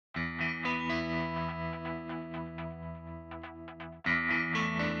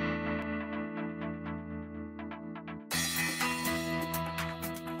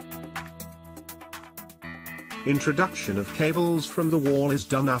Introduction of cables from the wall is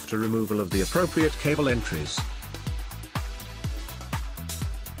done after removal of the appropriate cable entries.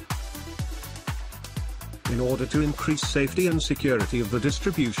 In order to increase safety and security of the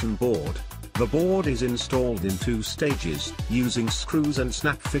distribution board, the board is installed in 2 stages, using screws and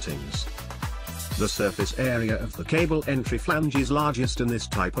snap fittings. The surface area of the cable entry flange is largest in this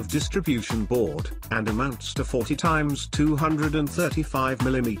type of distribution board, and amounts to 40 × 235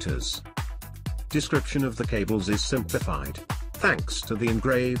 mm. Description of the cables is simplified, thanks to the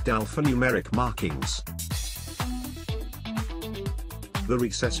engraved alphanumeric markings. The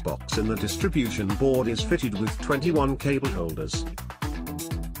recess box in the distribution board is fitted with 21 cable holders.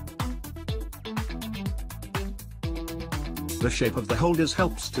 The shape of the holders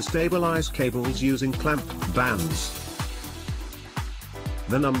helps to stabilize cables using clamp bands.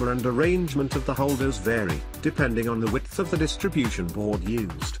 The number and arrangement of the holders vary, depending on the width of the distribution board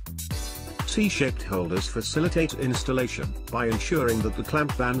used. T-shaped holders facilitate installation by ensuring that the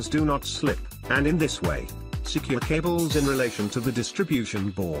clamp bands do not slip, and in this way, secure cables in relation to the distribution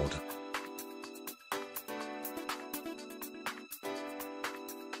board.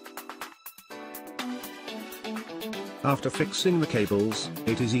 After fixing the cables,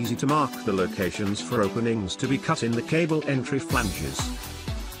 it is easy to mark the locations for openings to be cut in the cable entry flanges.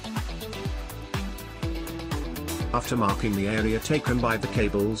 After marking the area taken by the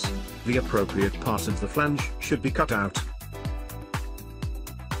cables, the appropriate part of the flange should be cut out.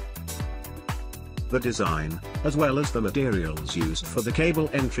 The design, as well as the materials used for the cable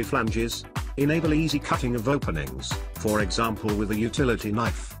entry flanges, enable easy cutting of openings, for example with a utility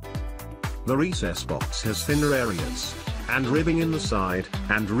knife. The recess box has thinner areas, and ribbing in the side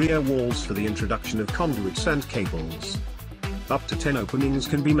and rear walls for the introduction of conduits and cables. Up to 10 openings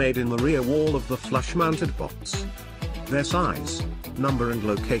can be made in the rear wall of the flush-mounted box. Their size, number and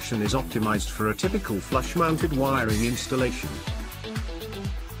location is optimized for a typical flush-mounted wiring installation.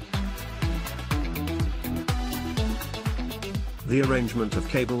 The arrangement of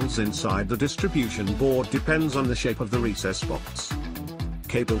cables inside the distribution board depends on the shape of the recess box.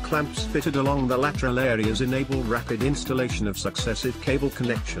 Cable clamps fitted along the lateral areas enable rapid installation of successive cable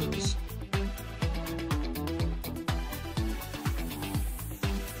connections.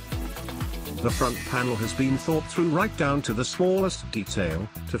 The front panel has been thought through right down to the smallest detail,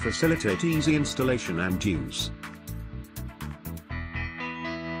 to facilitate easy installation and use.